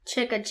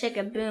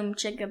Chicka boom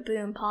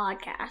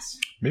podcast.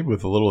 Maybe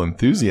with a little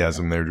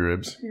enthusiasm there,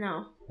 Dribs.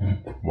 No.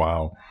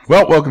 Wow.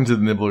 Well, welcome to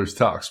the Nibblers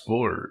Talk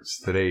Sports.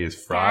 Today is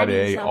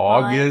Friday,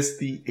 August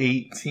the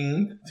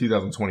 18th,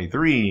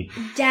 2023.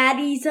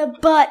 Daddy's a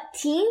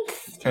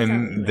butt-teenth.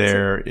 And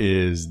there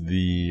is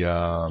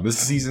this is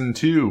season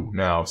 2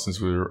 now,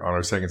 since we're on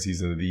our second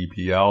season of the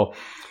EPL.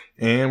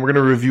 And we're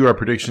going to review our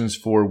predictions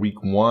for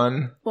week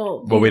 1.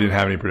 Well, we didn't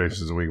have any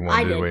predictions in week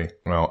 1, did we?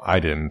 Well,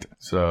 I didn't.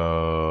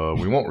 So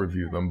we won't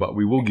review them, but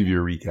we will give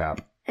you a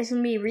recap. It's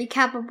going to be a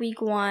recap of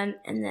week 1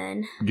 and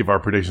then give our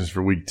predictions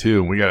for week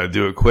 2. We got to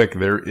do it quick.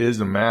 There is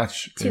a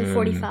match.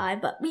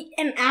 2:45, but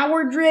an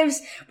hour,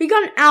 Drivs. We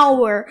got an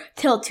hour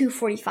till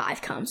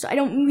 2:45 comes. So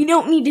we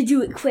don't need to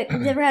do it quick.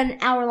 We've never had an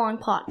hour-long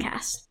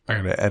podcast.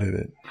 I'm going to edit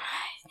it.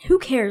 Who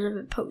cares if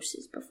it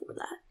posts before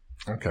that?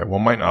 Okay, well,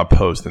 it might not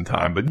post in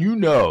time, but you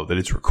know that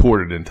it's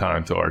recorded in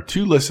time. So our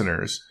 2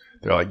 listeners,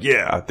 they're like,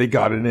 yeah, they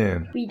got it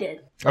in. We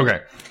did.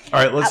 Okay.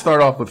 All right, let's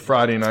start off with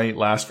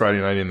last Friday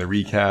night in the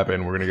recap,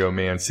 and we're going to go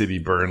Man City,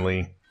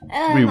 Burnley.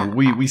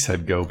 We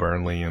said go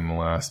Burnley in the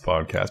last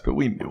podcast, but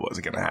we knew it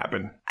wasn't going to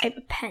happen. I have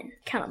a pen.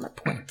 Count on my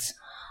points.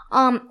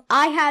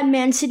 I had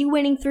Man City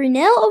winning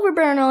 3-0 over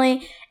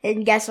Burnley,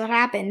 and guess what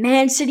happened?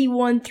 Man City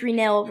won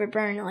 3-0 over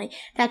Burnley.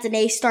 That's an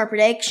A-star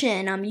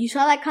prediction. You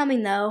saw that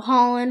coming, though.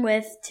 Holland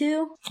with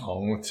 2.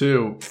 Holland with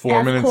 2.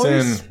 4 minutes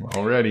in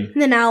already.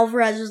 And then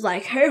Alvarez was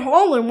like, hey,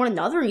 Holland won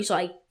another. And he's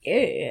like,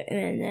 yeah.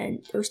 And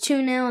then it was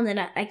 2-0, and then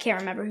I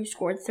can't remember who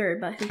scored third,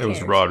 but who cares? It was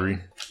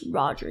Rodri.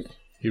 Rodri.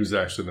 He was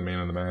actually the man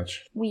of the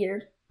match.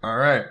 Weird. All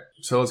right,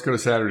 so let's go to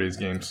Saturday's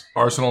games.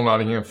 Arsenal,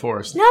 Nottingham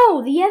Forest.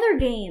 No, the other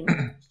game.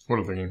 What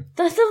other game?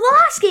 The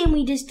last game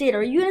we just did.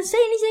 Are you going to say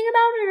anything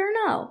about it or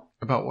no?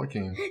 About what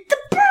game? The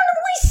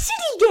Burnley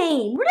City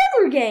game.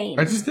 Whatever game.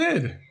 I just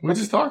did. We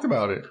just talked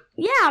about it.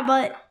 Yeah,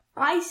 but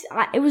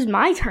it was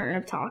my turn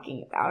of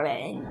talking about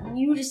it. And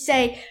you just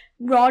say,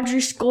 Roger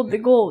scored the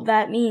goal.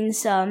 That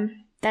means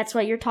that's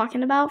what you're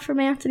talking about for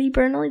Man City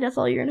Burnley? That's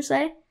all you're going to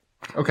say?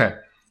 Okay.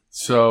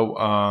 So,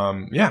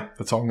 yeah,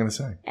 that's all I'm going to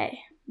say. Hey,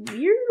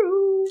 weirdo.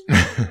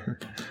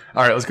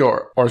 All right, let's go.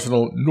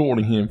 Arsenal,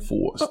 Nottingham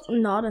Forest.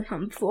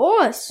 Nottingham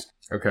Forest.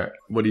 Okay,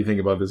 what do you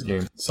think about this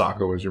game?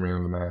 Saka was your man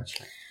of the match.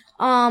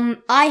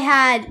 I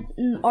had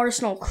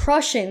Arsenal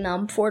crushing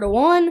them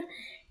 4-1,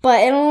 but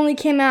it only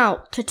came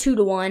out to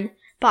 2-1.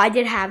 But I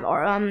did have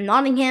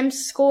Nottingham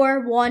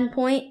score 1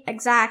 point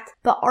exact,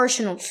 but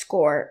Arsenal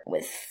score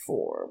with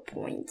 4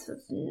 points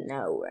with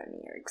nowhere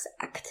near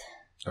exact.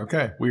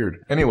 Okay,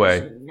 weird.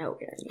 Anyway,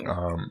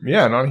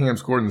 yeah, Nottingham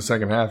scored in the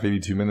second half,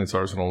 82 minutes.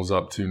 Arsenal was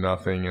up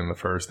 2-0 in the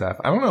first half.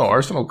 I don't know.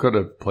 Arsenal could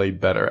have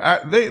played better.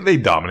 They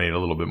dominated a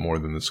little bit more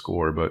than the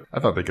score, but I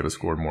thought they could have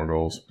scored more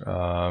goals.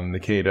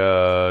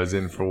 Nikita is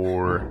in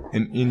for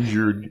an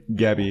injured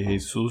Gabby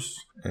Jesus,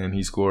 and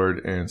he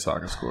scored, and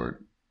Saka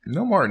scored.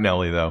 No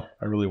Martinelli, though.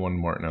 I really wanted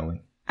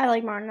Martinelli. I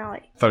like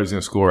Martinelli. Thought he was going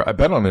to score. I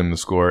bet on him to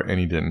score, and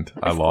he didn't.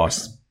 I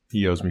lost.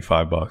 He owes me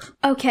 $5.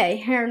 Okay,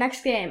 here,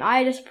 next game. I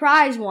had a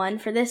surprise one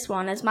for this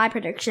one as my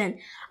prediction.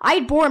 I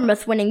had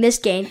Bournemouth winning this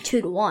game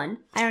 2-1.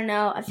 I don't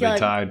know. I feel they like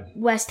tied.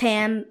 West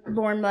Ham,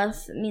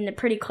 Bournemouth, they're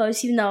pretty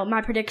close, even though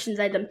my predictions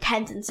I had them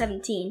 10th and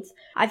 17th.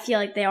 I feel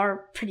like they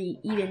are pretty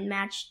even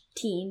matched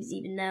teams,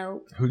 even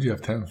though... Who'd you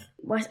have 10th?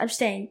 I'm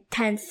saying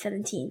 10th,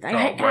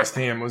 17th. West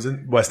Ham was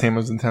in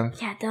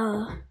 10th? Yeah,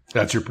 duh.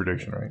 That's your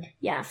prediction, right?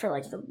 Yeah, for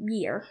the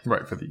year.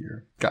 Right, for the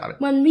year. Got it.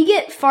 When we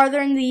get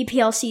farther in the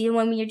EPL season,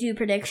 when we do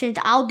predictions,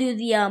 I'll do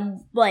the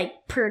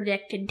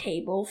predicted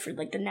table for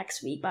the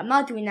next week. But I'm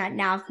not doing that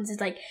now since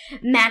it's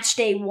match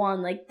day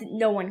 1.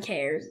 No one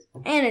cares,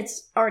 and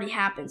it's already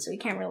happened, so we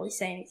can't really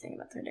say anything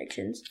about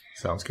predictions.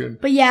 Sounds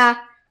good. But yeah,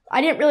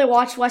 I didn't really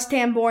watch West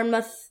Ham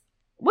Bournemouth.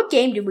 What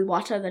game did we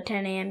watch out of the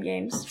 10 a.m.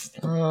 games?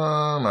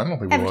 I don't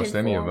think we watched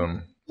any of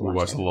them. We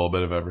watched a little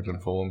bit of Everton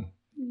Fulham.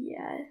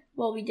 Yeah,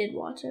 well, we did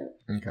watch it.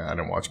 Okay, I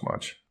didn't watch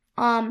much.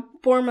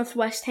 Bournemouth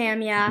West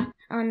Ham, yeah.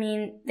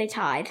 They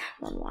tied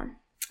 1-1.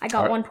 I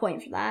got 1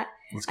 point for that.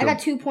 I got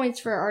 2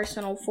 points for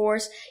Arsenal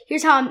Forest.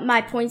 Here's how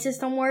my point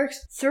system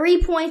works.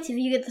 3 points if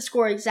you get the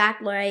score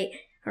exactly right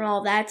and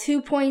all that.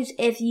 2 points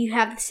if you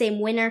have the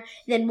same winner.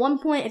 Then 1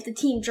 point if the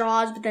team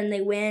draws but then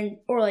they win.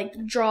 Or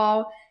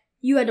draw.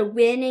 You had a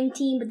winning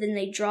team but then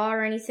they draw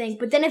or anything.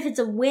 But then if it's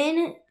a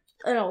win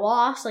and a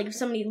loss, if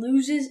somebody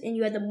loses and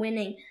you had them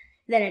winning,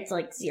 then it's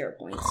 0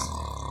 points.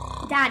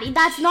 Daddy,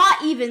 that's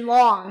not even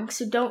long,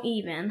 so don't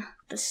even.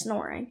 The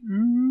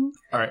snoring.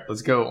 All right,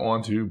 let's go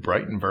on to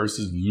Brighton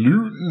versus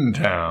Luton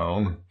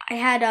Town. I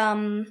had,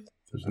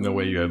 There's no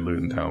way you had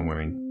Luton Town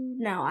winning.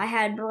 No, I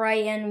had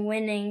Brighton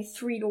winning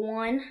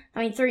 3-1.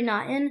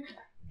 3-0, and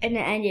it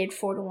ended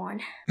 4-1.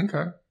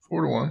 Okay,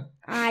 4-1.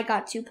 I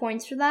got 2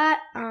 points for that.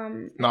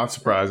 Not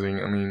surprising.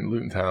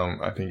 Luton Town,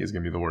 I think, is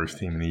going to be the worst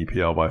team in the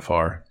EPL by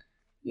far.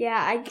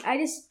 Yeah, I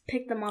just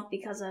picked them up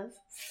because of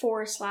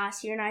Forest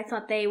last year, and I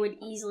thought they would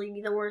easily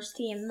be the worst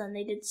team, and then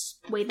they did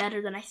way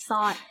better than I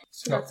thought.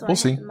 So that's why I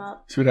picked them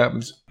up. See what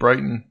happens.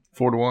 Brighton,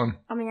 4-1.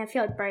 I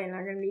feel like Brighton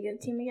are going to be a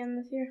good team again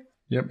this year.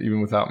 Yep, even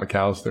without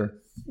McAllister.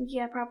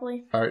 Yeah,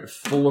 probably. All right,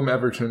 Fulham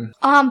Everton.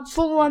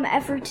 Fulham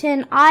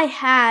Everton. I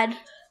had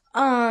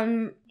let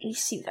me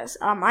see this.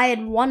 I had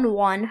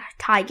 1-1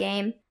 tie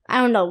game. I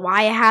don't know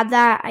why I had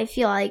that. I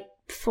feel like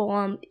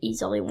Fulham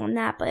easily won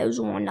that, but it was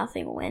a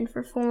 1-0 win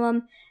for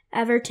Fulham.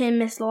 Everton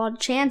missed a lot of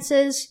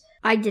chances.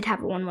 I did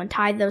have a 1-1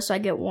 tie though, so I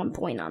get 1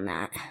 point on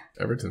that.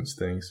 Everton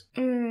stinks.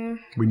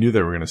 We knew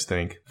they were going to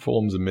stink.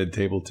 Fulham's a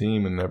mid-table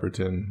team, and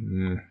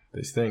Everton,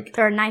 they stink.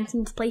 They're a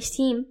 19th place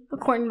team,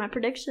 according to my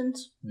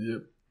predictions.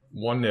 Yep.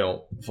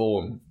 1-0,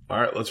 Fulham. All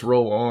right, let's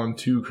roll on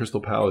to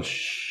Crystal Palace.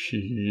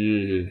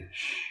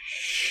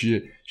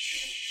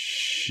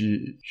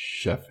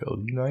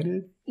 Sheffield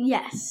United?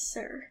 Yes,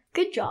 sir.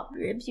 Good job,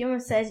 Ribs. You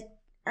almost said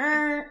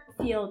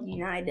Field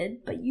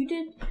United, but you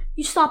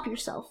stopped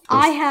yourself.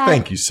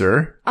 Thank you,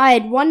 sir. I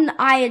had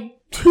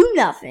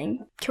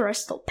 2-0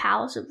 Crystal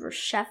Palace over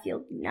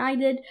Sheffield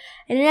United,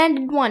 and it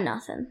ended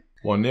 1-0.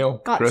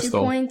 1-0. Got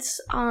Crystal. 2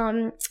 points.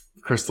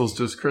 Crystal's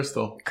just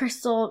Crystal.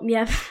 Crystal,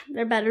 yeah,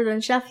 they're better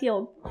than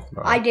Sheffield.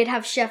 Right. I did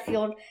have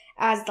Sheffield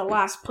as the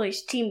last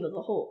place team of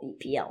the whole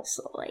EPL,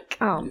 so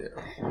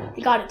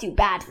they got it too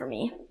bad for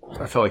me.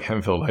 I felt like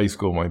Henfield High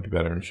School might be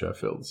better than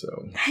Sheffield, so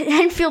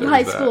Henfield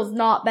High School is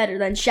not better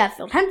than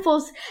Sheffield.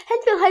 Henfield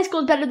High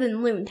School is better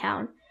than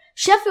Loontown.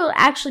 Sheffield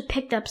actually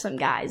picked up some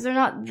guys. They're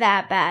not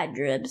that bad,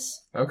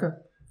 Dribs. Okay.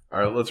 All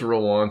right, let's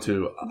roll on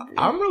to...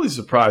 I'm really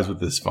surprised with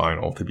this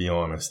final, to be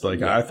honest.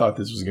 I thought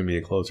this was going to be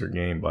a closer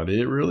game, but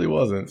it really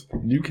wasn't.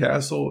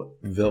 Newcastle,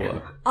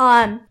 Villa.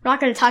 I'm not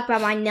going to talk about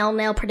my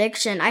 0-0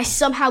 prediction. I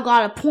somehow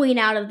got a point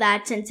out of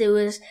that since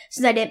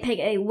I didn't pick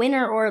a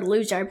winner or a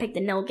loser. I picked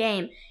a 0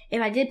 game.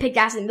 If I did pick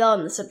Aston Villa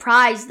in the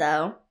surprise,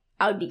 though,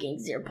 I would be getting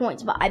 0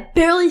 points. But I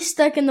barely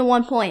stuck in the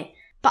 1 point.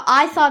 But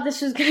I thought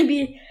this was going to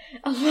be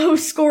a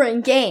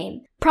low-scoring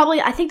game. Probably,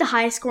 I think, the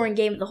highest-scoring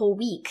game of the whole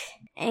week.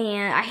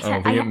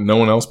 And no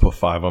one else put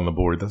 5 on the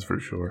board, that's for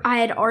sure. I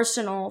had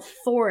Arsenal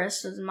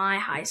Forest as my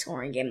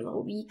high-scoring game of the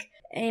whole week.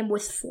 And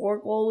with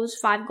 5 goals,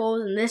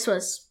 and this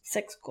was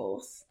 6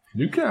 goals.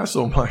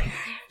 Newcastle might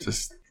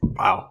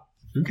wow.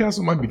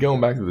 Newcastle might be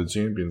going back to the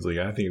Champions League.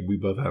 I think we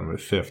both have them at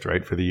 5th,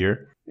 right, for the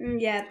year?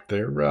 Yeah.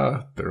 They're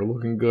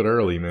looking good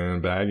early,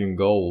 man, bagging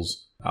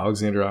goals.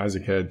 Alexander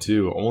Isaac had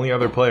 2. Only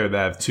other player that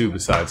have 2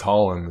 besides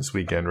Haaland this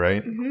weekend,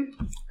 right?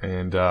 Mm-hmm.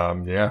 And,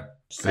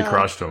 they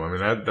crushed them. I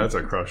mean, that's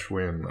a crush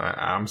win.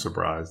 I'm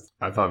surprised.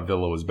 I thought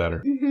Villa was better.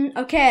 Mm-hmm.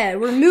 Okay,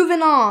 we're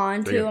moving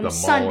on to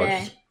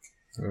Sunday.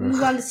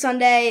 Move on to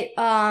Sunday.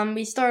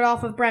 We start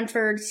off with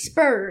Brentford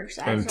Spurs.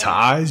 And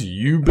ties,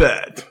 you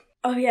bet.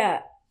 Oh, yeah.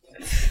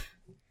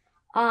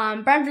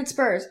 Brentford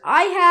Spurs.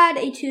 I had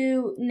a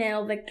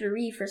 2-0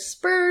 victory for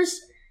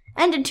Spurs.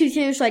 Ended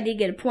 2-2, so I did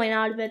get a point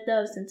out of it,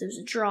 though, since it was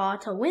a draw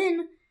to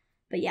win.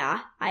 But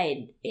yeah, I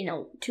had,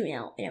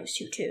 2-0, and it was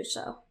 2-2,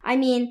 so. I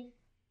mean,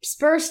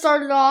 Spurs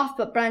started off,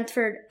 but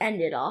Brentford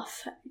ended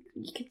off,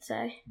 you could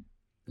say.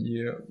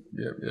 Yeah.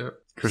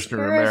 Christian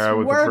Spurs Romero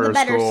with the first goal. were the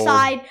better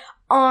side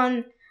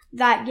on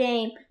that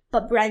game,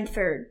 but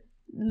Brentford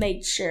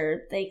made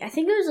sure I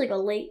think it was like a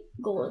late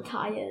goal to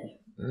tie it.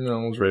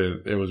 No,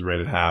 it was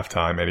rated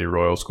halftime. Eddie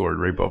Royal scored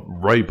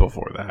right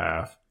before the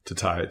half to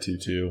tie it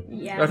 2-2.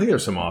 Yeah. I think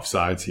there's some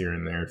offsides here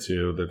and there,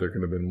 too, that there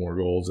could have been more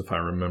goals if I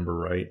remember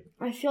right.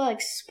 I feel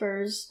like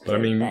Spurs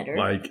did better.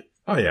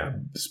 Oh, yeah.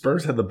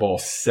 Spurs had the ball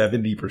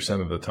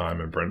 70% of the time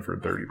and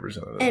Brentford 30%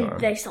 of the time.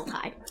 And they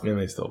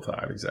still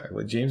tied.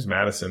 Exactly. James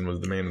Madison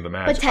was the man of the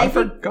match. But I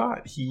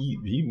forgot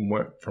he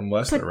went from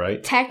Leicester,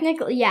 right?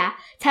 Technically, yeah.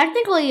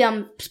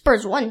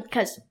 Spurs won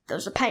because there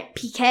was a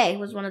PK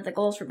was one of the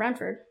goals for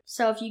Brentford.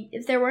 So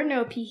if there were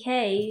no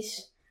PKs,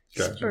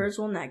 gotcha. Spurs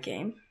won that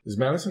game. Is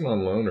Madison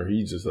on loan or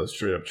he's just a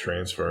straight-up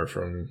transfer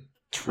from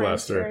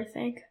Leicester? I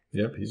think.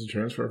 Yep, he's a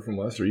transfer from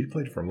Leicester. He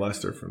played from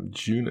Leicester from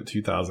June of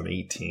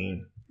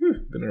 2018.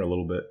 Been there a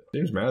little bit.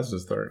 James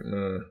Madison's starting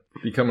to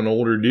become an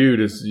older dude.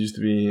 It used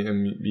to be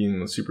him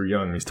being super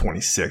young. He's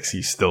 26.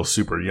 He's still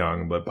super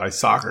young. But by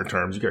soccer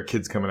terms, you got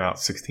kids coming out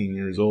 16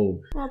 years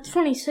old. Well,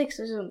 26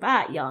 isn't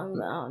that young,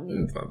 though.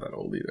 It's not that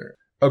old either.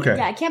 Okay.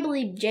 Yeah, I can't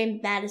believe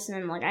James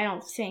Madison. I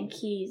don't think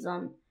he's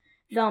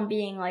them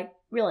being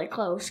really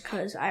close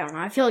because I don't know.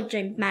 I feel like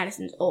James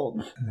Madison's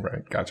old.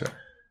 Right. Gotcha.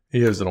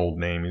 He has an old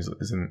name.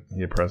 Isn't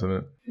he a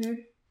president? Hmm?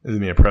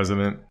 Isn't he a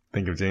president?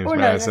 Think of James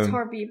Madison. No, that's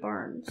Harvey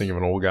Barnes. Think of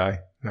an old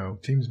guy. No,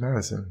 James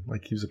Madison.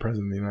 He was the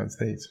president of the United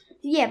States.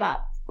 Yeah,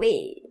 but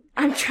wait.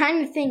 I'm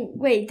trying to think.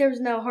 Wait, there was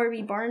no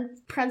Harvey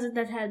Barnes president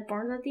that had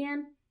Barnes at the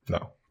end?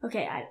 No.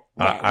 Okay,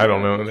 I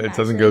don't know. It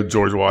doesn't go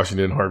George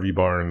Washington, Harvey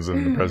Barnes,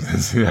 and the president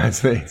of the United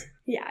States.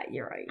 Yeah,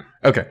 you're right.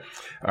 Okay.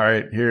 All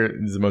right. Here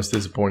is the most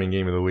disappointing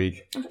game of the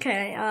week.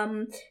 Okay.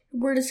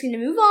 We're just going to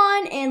move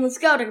on and let's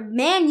go to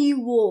Man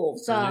U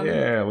Wolves.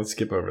 Yeah, let's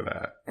skip over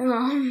that.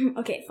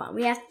 Okay, fine.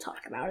 We have to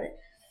talk about it.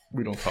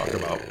 We don't talk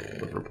about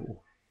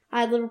Liverpool.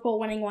 I had Liverpool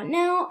winning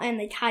 1-0 and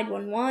they tied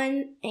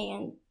 1-1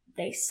 and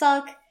they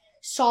suck.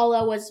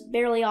 Salah was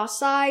barely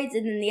offsides,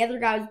 and then the other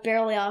guy was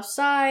barely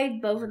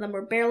offside. Both of them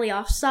were barely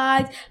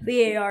offsides.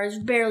 VAR is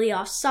barely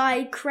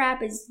offside.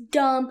 Crap is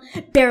dumb.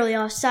 Barely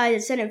offside. I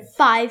said it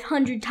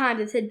 500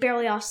 times. I said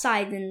barely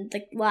offside in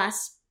the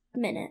last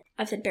minute.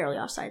 I've said barely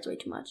offside. It's way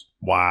too much.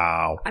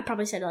 Wow. I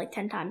probably said it like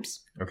 10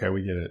 times. Okay,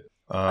 we get it.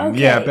 Okay.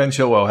 Yeah, Ben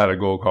Chilwell had a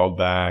goal called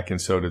back,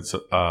 and so did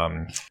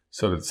Salah.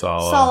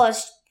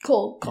 Salah's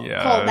called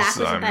back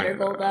was a better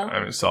goal, though.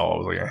 I mean, Salah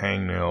was like a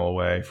hangnail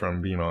away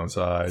from being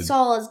onside.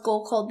 Salah's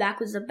goal called back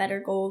was a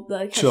better goal,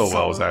 though.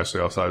 Chilwell was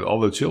actually offside,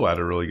 although Chilwell had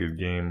a really good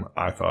game,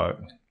 I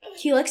thought.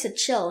 He likes to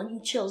chill, and he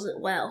chills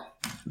it well.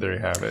 There you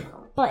have it.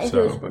 But if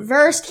it was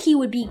reversed, he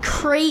would be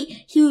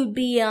He would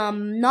be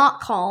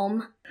not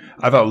calm.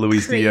 I thought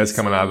Luis Diaz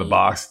coming out of the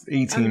box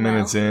 18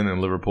 minutes in,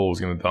 and Liverpool was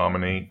going to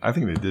dominate. I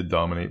think they did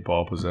dominate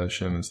ball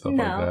possession and stuff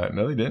like that.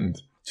 No, they didn't.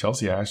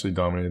 Chelsea actually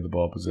dominated the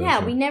ball possession.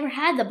 Yeah, we never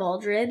had the ball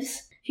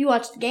dribs. If you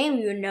watched the game,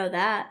 you would know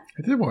that.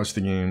 I did watch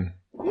the game.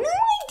 No,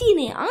 I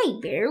didn't. I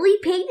barely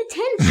paid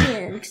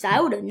attention because I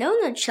would have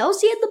known that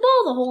Chelsea had the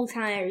ball the whole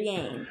entire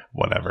game.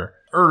 Whatever.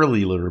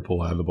 Early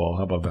Liverpool had the ball.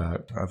 How about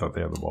that? I thought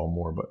they had the ball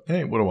more, but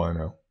hey, what do I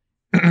know?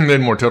 They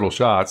had more total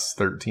shots,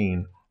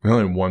 13. We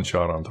only had one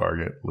shot on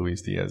target.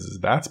 Luis Diaz's.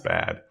 That's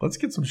bad. Let's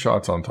get some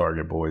shots on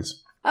target,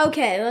 boys.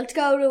 Okay, let's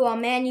go to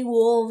Man U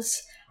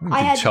Wolves.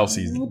 I had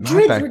Chelsea's not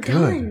that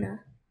good.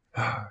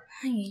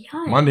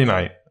 Monday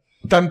night.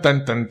 Dun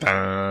dun dun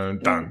dun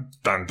dun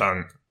dun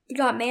dun. We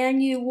got Man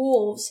U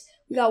Wolves.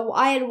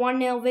 I had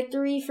 1-0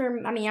 victory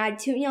I had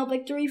 2-0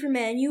 victory for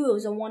Man U. It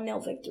was a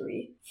 1-0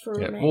 victory for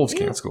Man U. Wolves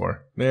can't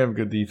score. They have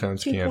good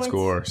defense, can't points.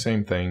 Score.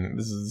 Same thing.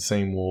 This is the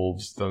same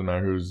Wolves. Doesn't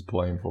matter who's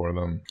playing for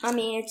them. I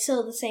mean, it's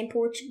still the same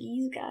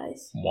Portuguese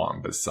guys.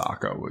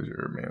 Wan-Bissaka was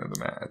your man of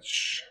the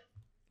match.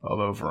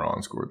 Although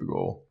Varane scored the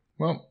goal.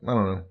 Well, I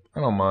don't know.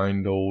 I don't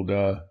mind old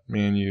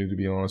Man U, to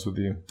be honest with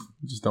you.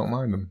 I just don't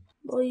mind them.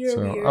 Well, you're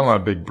weird. I'm not a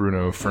big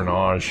Bruno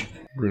Fernandes.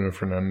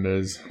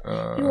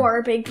 You are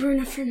a big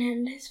Bruno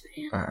Fernandes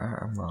fan.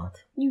 I'm not.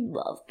 You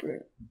love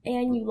Bruno.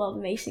 And you love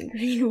Mason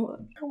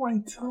Greenwood. No, I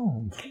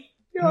don't.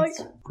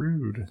 That's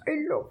rude. I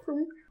love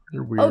him.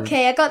 You're weird.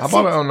 Okay, I got How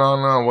about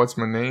no, what's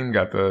my name?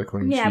 Got the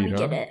clean sheet, Yeah, we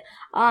get it.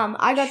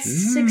 I got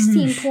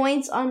 16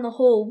 points on the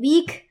whole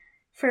week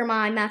for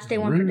my match day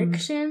 1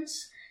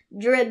 predictions.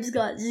 Dribs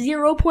got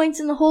 0 points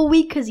in the whole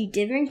week because he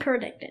didn't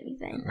predict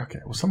anything. Okay,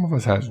 well, some of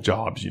us has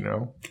jobs,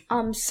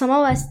 Some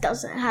of us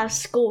doesn't have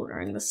school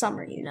during the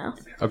summer,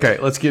 Okay,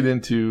 let's get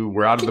into,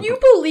 we're out of Can you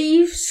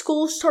believe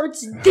school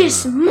starts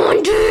this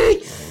Monday?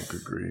 Oh,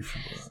 good grief.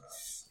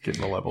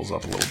 Getting the levels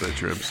up a little bit,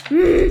 Dribs.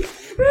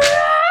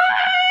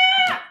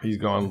 He's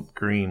going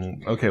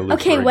green. Okay, Luke.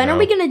 Okay, when are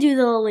we going to do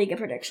the La Liga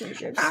predictions,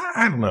 Dribs?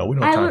 I don't know. We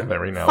don't talk about that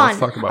right now. Fun. Let's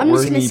talk about I'm we're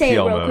just in going to say it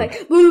EPL real mode.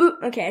 quick.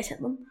 Okay, I said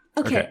them.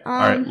 Okay. All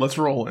right, let's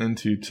roll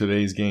into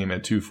today's game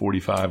at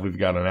 2:45. We've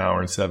got an hour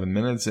and 7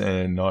 minutes,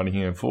 and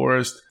Nottingham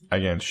Forest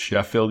against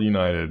Sheffield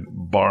United.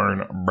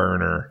 Barn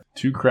burner.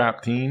 2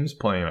 crap teams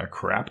playing a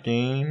crap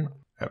game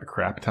at a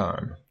crap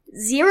time.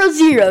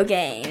 0-0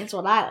 game is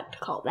what I like to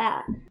call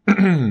that.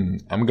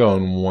 I'm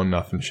going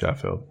 1-0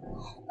 Sheffield.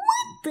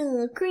 What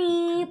the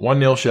creep?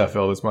 1-0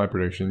 Sheffield. That's my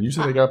prediction. You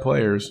said they got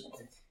players.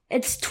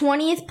 It's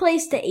 20th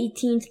place to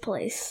 18th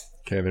place.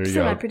 Okay, there you go. go.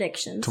 For my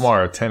predictions.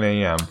 Tomorrow, 10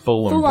 a.m.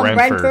 Fulham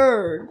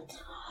Brentford.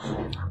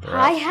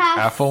 I have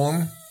at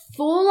Fulham?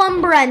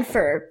 Fulham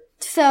Brentford.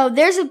 So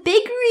there's a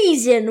big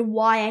reason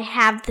why I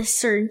have this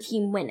certain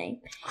team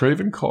winning.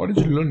 Craven Cottage,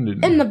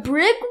 London. And the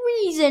big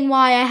reason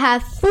why I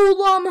have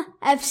Fulham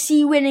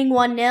FC winning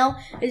 1-0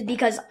 is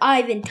because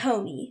Ivan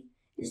Toney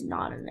is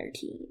not in their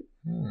team.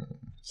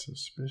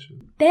 Suspicious.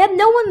 They have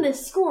no one to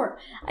score.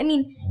 I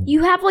mean,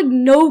 you have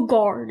no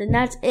guard, and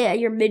that's it at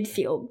your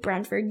midfield,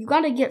 Brentford. You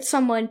got to get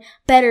someone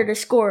better to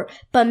score.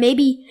 But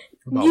maybe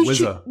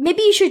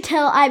you should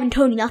tell Ivan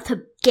Toney not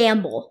to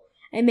gamble,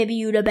 and maybe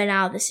you would have been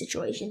out of the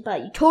situation.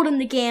 But you told him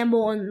to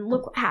gamble, and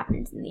look what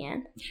happened in the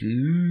end.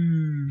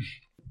 Jeez.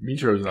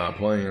 Mitro's not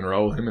playing.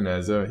 Raul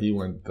Jimenez,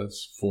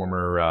 that's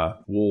former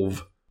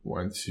Wolf,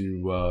 went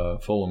to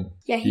Fulham.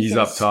 Yeah, he's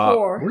up top.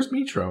 Where's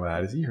Mitro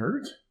at? Is he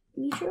hurt?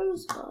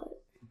 Mitro's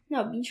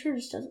No, Mitro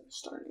just doesn't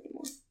start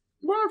anymore.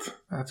 What?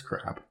 That's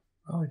crap.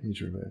 I like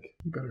Mitrovic.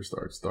 He better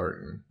start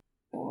starting.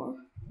 Or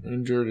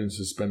injured and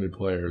suspended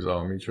players.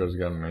 Oh, Mitro's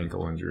got an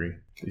ankle injury.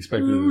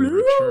 Expected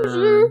to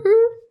return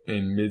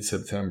in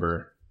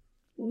mid-September.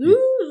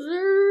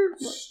 Loser.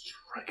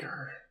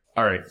 Striker.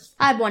 All right.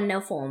 I have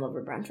 1-0 Fulham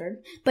over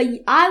Brentford. But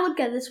I look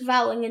at this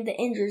without looking into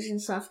injuries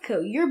and stuff.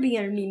 You're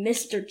being me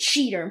Mr.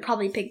 Cheater and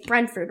probably pick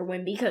Brentford to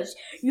win because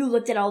you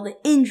looked at all the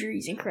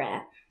injuries and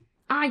crap.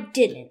 I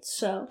didn't,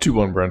 so.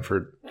 2-1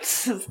 Brentford.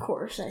 Of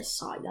course, I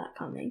saw that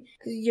coming.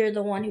 Because you're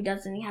the one who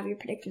doesn't have your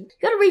predictions.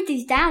 You gotta write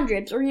these down,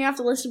 Dribs, or you have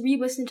to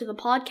re-listen to the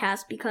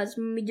podcast because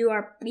when we do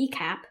our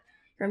recap,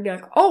 you're gonna be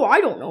like, oh,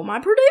 I don't know my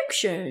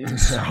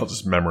predictions. I'll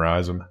just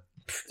memorize them.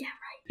 Yeah,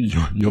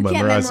 right. You'll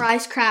can't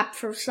memorize crap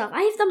for stuff.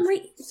 I have them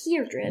right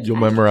here, Dribs. You'll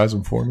memorize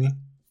them for me?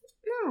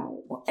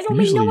 No. Well, I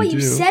don't even know what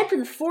you said for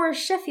the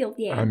Forest Sheffield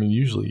game. I mean,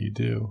 usually you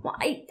do. Well,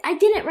 I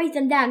didn't write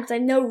them down because I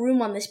have no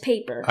room on this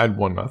paper. I had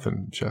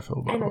 1-0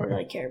 Sheffield, by the way. I don't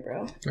really care,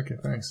 bro. Okay,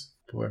 thanks.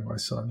 Boy, my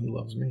son, he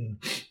loves me.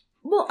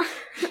 Well,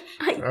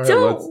 I All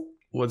don't. Right,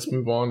 let's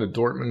move on to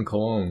Dortmund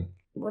Cologne.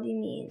 What do you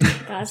mean?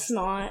 That's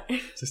not.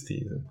 Just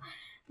teasing.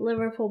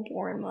 Liverpool,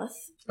 Bournemouth.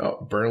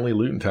 Oh, Burnley,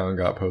 Luton Town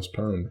got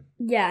postponed.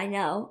 Yeah, I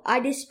know.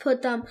 I just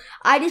put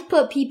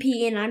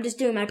PP in. I'm just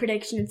doing my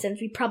predictions since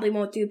we probably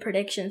won't do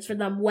predictions for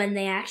them when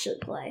they actually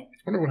play.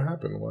 I wonder what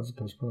happened. Why was it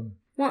postponed?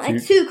 Well,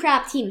 it's two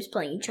crap teams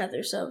playing each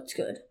other, so it's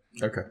good.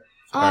 Okay.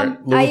 All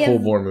right. Liverpool,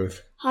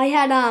 Bournemouth. I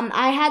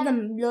had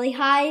them really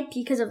high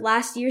because of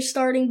last year's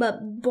starting,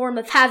 but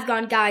Bournemouth has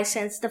gone guys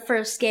since the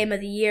first game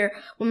of the year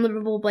when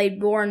Liverpool played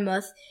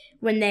Bournemouth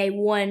when they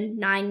won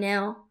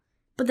 9-0.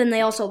 But then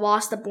they also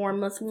lost to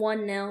Bournemouth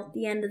 1-0 at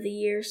the end of the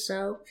year,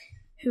 so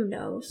who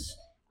knows.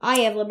 I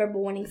have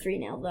Liverpool winning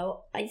 3-0,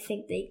 though. I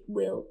think they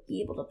will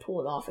be able to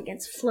pull it off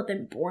against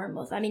flipping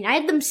Bournemouth. I mean, I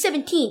had them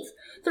 17th.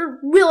 They're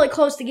really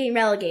close to getting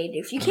relegated.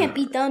 If you can't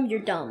beat them, you're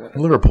done.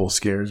 Liverpool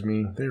scares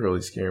me. They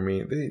really scare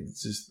me.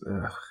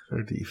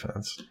 Their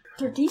defense.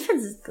 Their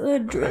defense is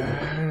good, Drew.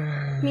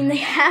 I mean, they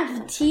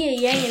have Tia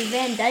Yang and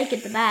Van Dijk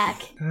at the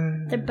back.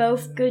 They're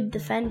both good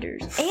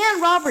defenders.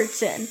 And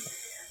Robertson.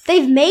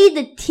 They've made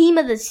the team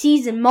of the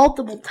season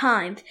multiple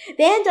times.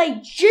 Van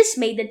Dijk just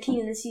made the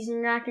team of the season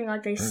and acting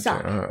like they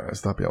suck.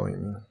 Stop yelling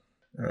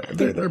at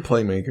me. They're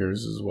playmakers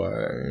is why.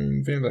 I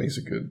mean, Van Dijk's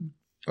a good,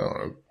 I don't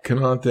know,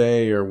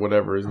 Kanate or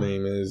whatever his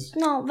name is.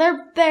 No,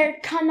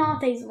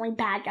 Kanate's the only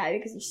bad guy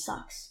because he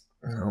sucks.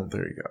 Oh,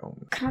 there you go.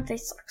 Kanate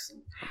sucks.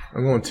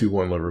 I'm going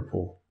 2-1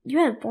 Liverpool. You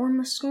had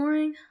Bournemouth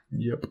scoring?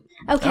 Yep.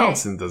 Okay.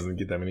 Alisson doesn't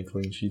get that many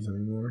clean sheets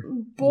anymore.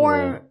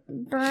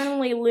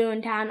 Burnley,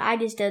 Luton Town. I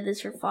just did this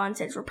for fun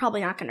since we're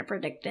probably not going to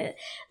predict it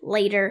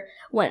later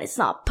when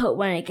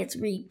when it gets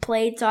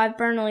replayed. So I have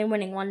Burnley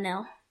winning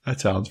 1-0.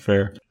 That sounds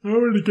fair. I'm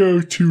going to go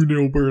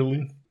 2-0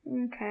 Burnley.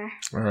 Okay.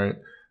 All right.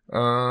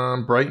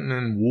 Brighton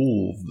and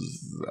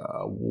Wolves.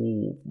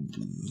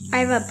 I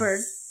have a bird.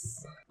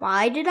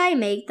 Why did I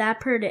make that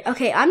prediction?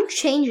 Okay, I'm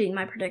changing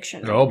my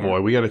prediction. Oh boy,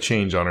 we got a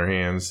change on our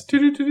hands.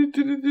 Breaking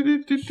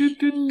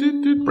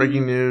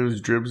news,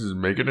 Dribs is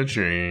making a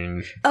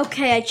change.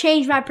 Okay, I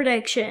changed my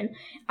prediction.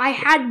 I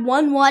had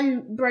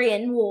 1-1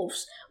 Brighton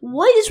Wolves.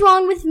 What is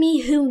wrong with me?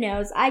 Who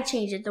knows? I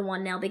changed it to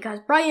 1-0 because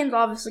Brighton's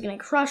obviously going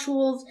to crush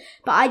Wolves,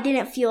 but I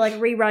didn't feel like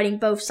rewriting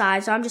both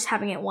sides, so I'm just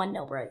having it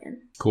 1-0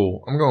 Brighton.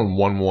 Cool. I'm going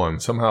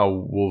 1-1. Somehow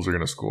Wolves are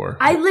going to score.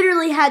 I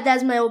literally had that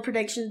as my old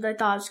predictions, but I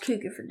thought I was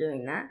cuckoo for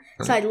doing that.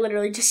 So I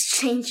literally just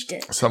changed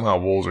it. Somehow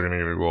Wolves are going to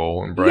get a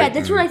goal. And Brighton, yeah,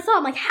 that's what I thought.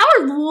 I'm like, how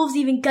are the Wolves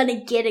even going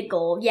to get a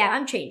goal? Yeah,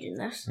 I'm changing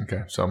this.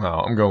 Okay,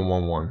 somehow. I'm going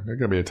 1-1. There's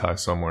going to be a tie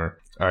somewhere.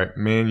 All right,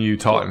 Man U,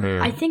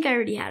 Tottenham. I think I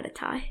already had a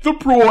tie. The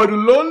Pride of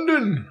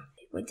London.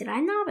 Wait, did I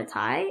not have a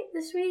tie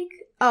this week?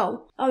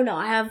 Oh no,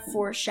 I have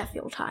Forest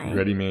Sheffield tying.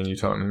 Ready, Man U,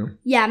 Tottenham?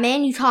 Yeah,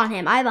 Man U,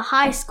 Tottenham. I have a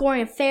high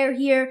scoring affair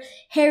here.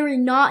 Harry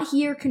not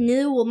here.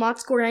 Canoe will not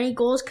score any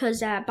goals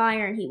because at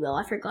Bayern he will.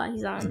 I forgot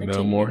he's on the team.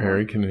 No more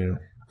Harry Canoe.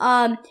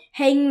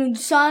 Hangman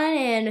Son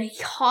and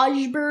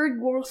Hodgeberg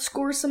will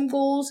score some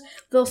goals.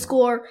 They'll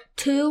score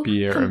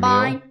 2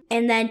 combined.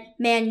 And then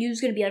Man U's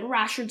going to be like,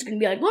 Rashford's going to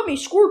be like, let me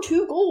score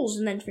 2 goals.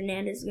 And then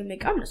Fernandez is going to be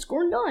like, I'm going to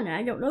score none. And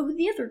I don't know who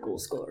the other goal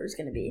scorer is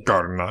going to be.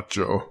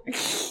 Garnacho.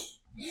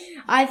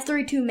 I have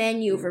 3-2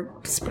 Man U over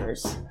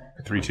Spurs.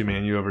 3-2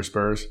 Man U over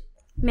Spurs?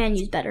 Man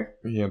U's better.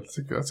 Yeah,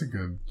 that's a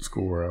good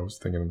score. I was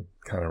thinking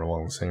kind of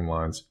along the same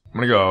lines. I'm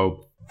going to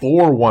go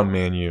 4-1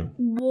 Man U.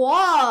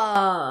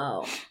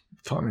 Whoa.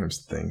 Tottenham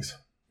stinks.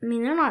 I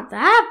mean, they're not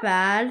that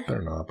bad.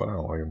 They're not, but I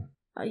don't like them.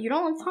 You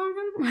don't like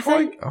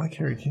Tottenham? I like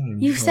Harry Kane.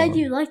 You said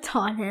you liked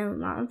Tottenham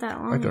not that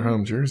long. I like their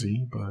home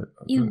jersey, but...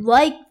 You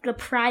like the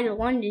Pride of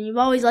London. You've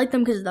always liked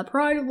them because of the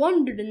Pride of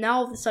London, and now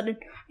all of a sudden,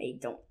 I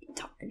don't like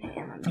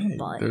Tottenham.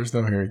 There's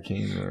no Harry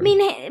Kane there. I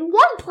mean,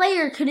 one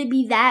player couldn't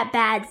be that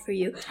bad for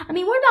you. I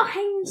mean, what about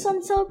Hangman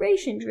Sun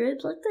celebration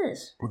dribs like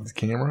this? With the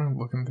camera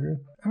looking through?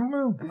 I don't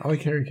know. I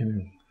like Harry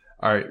Kane.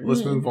 All right,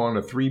 let's move on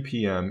to 3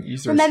 p.m.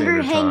 Eastern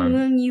Standard Time.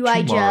 Remember Hangman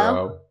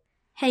Ui-Jo?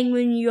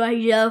 Hangman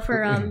Ui-Jo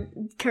for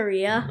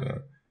Korea. Yeah.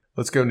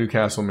 Let's go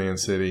Newcastle, Man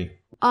City.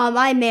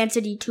 I Man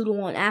City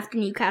 2-1. After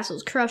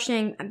Newcastle's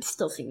crushing, I'm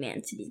still think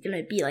Man City's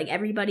gonna be like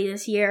everybody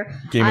this year.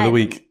 Game of the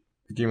week.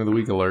 Game of the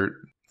week alert.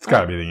 It's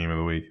gotta be the game of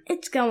the week.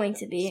 It's going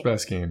to be. It's the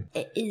best game.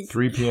 It is.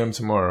 3 p.m.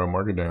 tomorrow.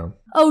 Mark it down.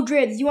 Oh,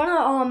 Dribs, you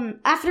wanna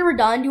after we're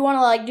done, do you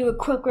wanna do a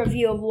quick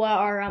review of what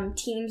our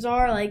teams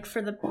are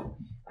for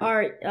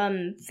our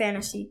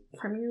fantasy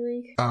Premier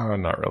League?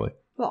 Not really.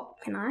 Well,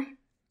 can I?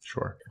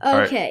 Sure.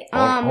 Okay.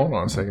 Right. Hold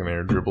on a second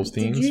there. Dribbles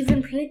teams. Did you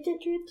even predict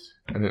it, Dribs?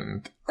 I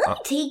didn't. It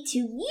would take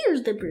 2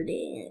 years to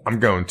predict. I'm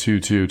going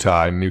 2-2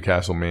 tie.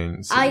 Newcastle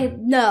Man City.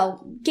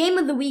 No. Game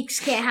of the weeks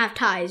can't have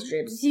ties,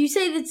 Dribs. You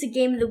say that's a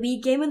game of the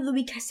week. Game of the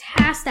week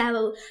has to have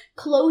a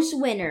close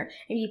winner.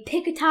 And if you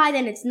pick a tie,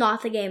 then it's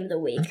not the game of the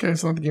week. Okay,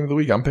 it's not the game of the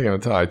week. I'm picking a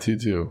tie.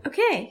 2-2.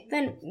 Okay,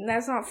 then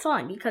that's not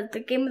fun because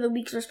the game of the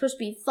weeks are supposed to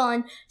be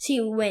fun. See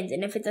who wins.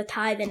 And if it's a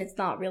tie, then it's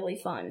not really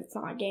fun. It's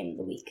not a game of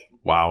the week.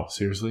 Wow,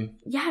 seriously?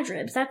 Yeah,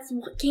 Dribs. That's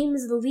what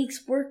games of the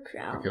weeks work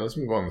out. Okay, let's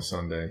move on to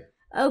Sunday.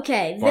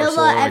 Okay,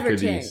 Barcelona, Villa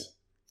Everton. Cadiz.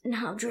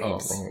 No,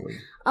 Dribs. Oh,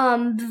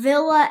 wrong league.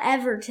 Villa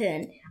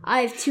Everton.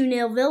 I have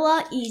 2-0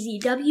 Villa. Easy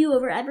W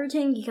over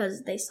Everton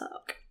because they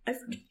suck.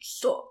 Everton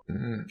suck.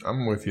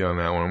 I'm with you on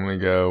that one. I'm going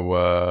to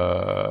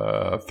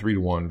go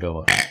 3-1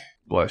 Villa.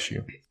 Bless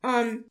you.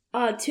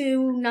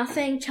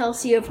 2-0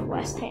 Chelsea over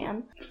West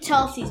Ham.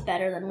 Chelsea's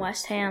better than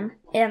West Ham.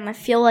 And I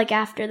feel like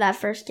after that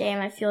first game,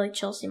 I feel like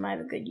Chelsea might have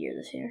a good year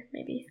this year.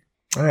 Maybe.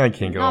 I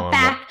can't go on.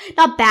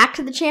 Not back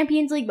to the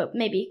Champions League, but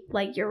maybe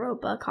like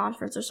Europa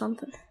Conference or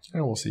something.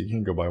 Yeah, we'll see. You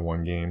can go by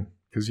one game.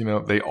 Because,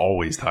 they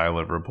always tie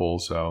Liverpool,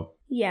 so.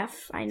 Yeah,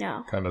 I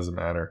know. Kind of doesn't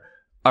matter.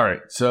 All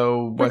right,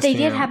 so But they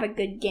did have a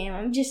good game.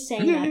 I'm just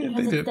saying that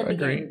because it's the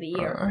beginning of the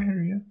year. I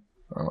hear you.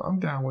 I'm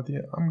down with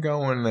you. I'm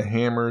going the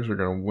Hammers are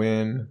going to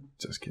win.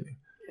 Just kidding.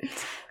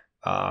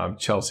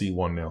 Chelsea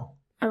 1-0.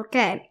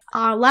 Okay.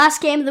 Our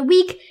last game of the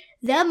week,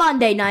 the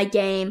Monday night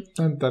game.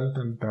 Dun, dun,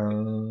 dun,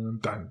 dun,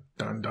 dun,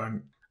 dun,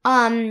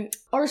 dun.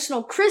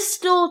 Arsenal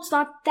Crystal. It's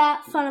not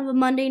that fun of a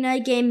Monday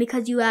night game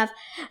because you have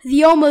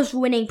the almost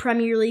winning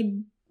Premier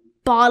League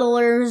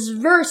Bottlers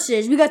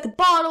versus we got the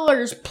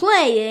Bottlers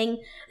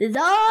playing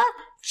the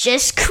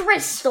Just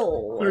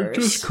Crystals.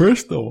 Just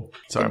Crystal.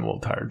 Sorry, I'm a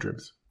little tired,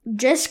 Dribs.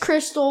 Just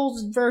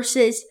Crystals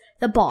versus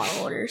the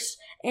Bottlers.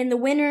 And the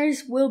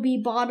winners will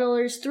be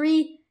Bottlers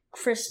 3,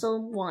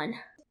 Crystal 1.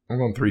 I'm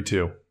going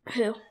 3-2.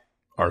 Who?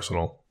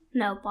 Arsenal.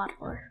 No,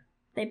 Bottler.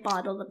 They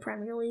bottle the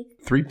Premier League.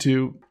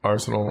 3-2,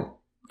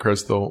 Arsenal,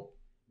 Crystal,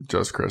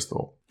 Just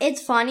Crystal.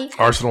 It's funny.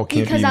 Arsenal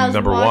can't be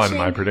number one in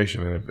my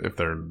prediction if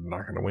they're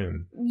not going to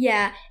win.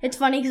 Yeah, it's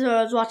funny because when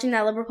I was watching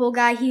that Liverpool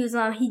guy, he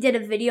did a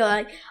video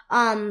like,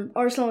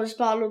 Arsenal just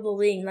bottled the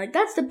league. Like,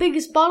 that's the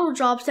biggest bottle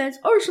drop since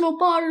Arsenal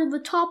bottled the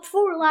top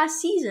 4 last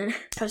season.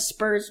 Because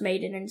Spurs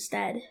made it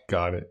instead.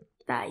 Got it.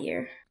 That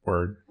year.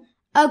 Word.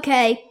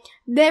 Okay,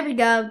 there we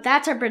go.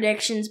 That's our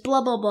predictions.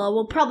 Blah, blah, blah.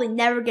 We'll probably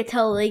never get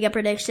to a Liga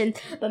prediction,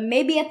 but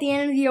maybe at the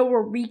end of the year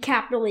we'll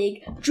recap the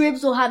league.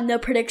 Dribs will have no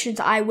predictions.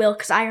 I will,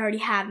 because I already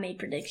have made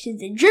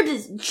predictions, and Dribs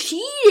is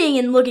cheating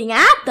and looking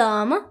at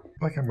them.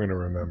 Like I'm going to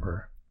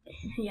remember.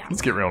 Yeah.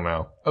 Let's get real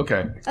now.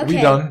 Okay. Are we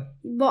done?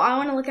 Well, I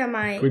want to look at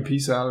my... Can we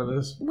peace out of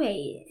this?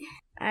 Wait.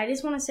 I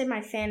just want to say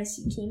my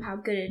fantasy team, how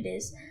good it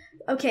is.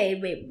 Okay,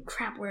 wait.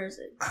 Crap, where is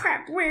it?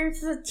 Crap, where's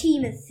the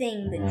team of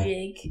thing, the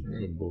jig?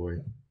 Oh, boy.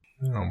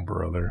 Oh,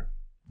 brother.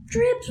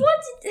 Dribs,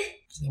 what's it?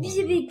 Is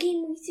it a big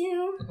game we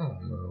do? Oh,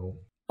 no.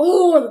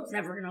 Oh, it's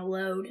never gonna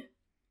load.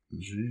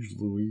 Jeez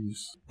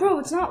Louise. Bro,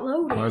 it's not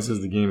loading. Mine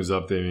says the game is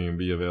updating and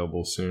be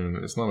available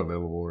soon. It's not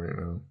available right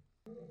now.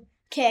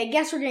 Okay, I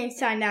guess we're getting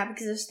signed out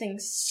because this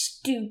thing's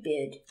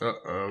stupid.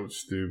 Uh-oh,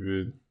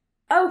 stupid.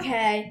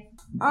 Okay.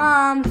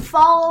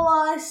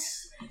 Follow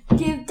us.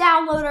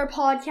 Download our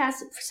podcast.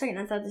 For a second,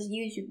 I thought this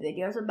YouTube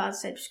video. I was about to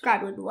say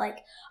subscribe, leave a like.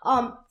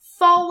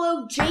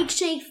 Follow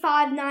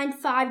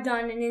JakeShake595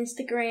 on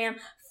Instagram.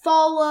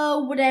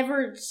 Follow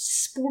whatever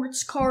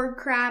sports card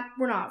crap.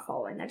 We're not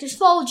following that. Just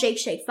follow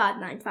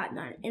JakeShake5959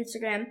 on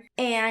Instagram.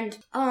 And,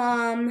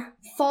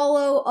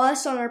 follow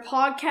us on our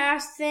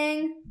podcast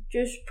thing.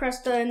 Just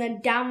press and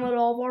then download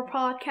all of our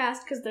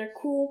podcasts because they're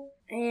cool.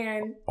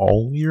 And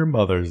only your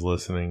mother's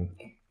listening.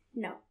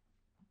 No.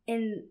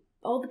 And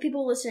all the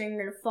people listening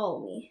are going to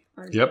follow me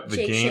on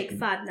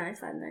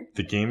JakeShake5959.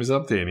 The game is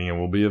updating and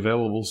will be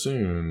available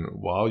soon.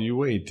 While you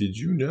wait, did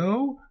you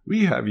know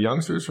we have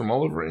youngsters from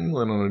all over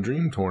England on a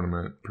dream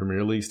tournament?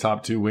 Premier League's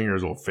top 2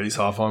 wingers will face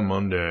off on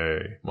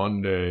Monday.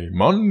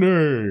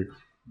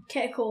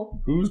 Okay,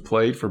 cool. Who's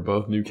played for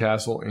both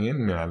Newcastle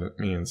and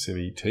Man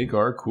City? Take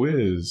our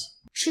quiz.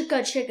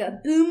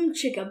 Chicka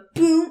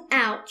boom,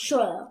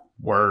 outro.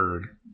 Word.